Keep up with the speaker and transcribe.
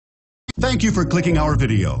Thank you for clicking our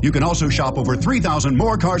video. You can also shop over 3,000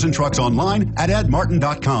 more cars and trucks online at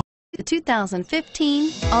edmartin.com. The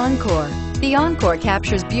 2015 Encore. The Encore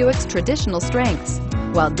captures Buick's traditional strengths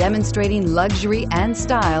while demonstrating luxury and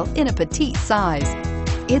style in a petite size.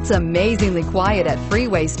 It's amazingly quiet at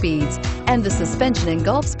freeway speeds, and the suspension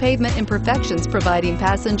engulfs pavement imperfections, providing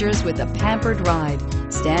passengers with a pampered ride.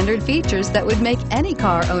 Standard features that would make any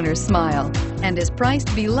car owner smile, and is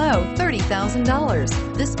priced below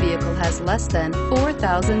 $30,000. This vehicle has less than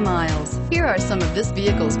 4,000 miles. Here are some of this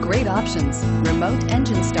vehicle's great options: remote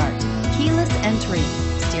engine start, keyless entry,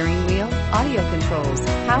 steering wheel audio controls,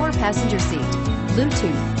 power passenger seat,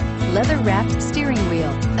 Bluetooth, leather-wrapped steering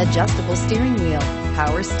wheel, adjustable steering wheel,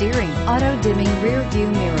 power steering, auto-dimming rear view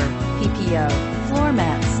mirror, PPO, floor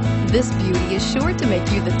mats. This beauty is sure to make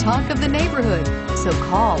you the talk of the neighborhood. So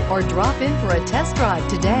call or drop in for a test drive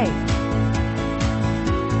today.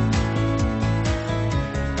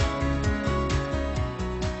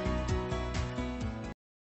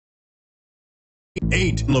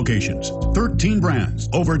 8 locations, 13 brands,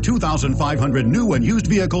 over 2,500 new and used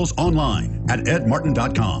vehicles online at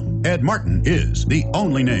edmartin.com. Ed Martin is the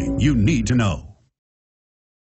only name you need to know.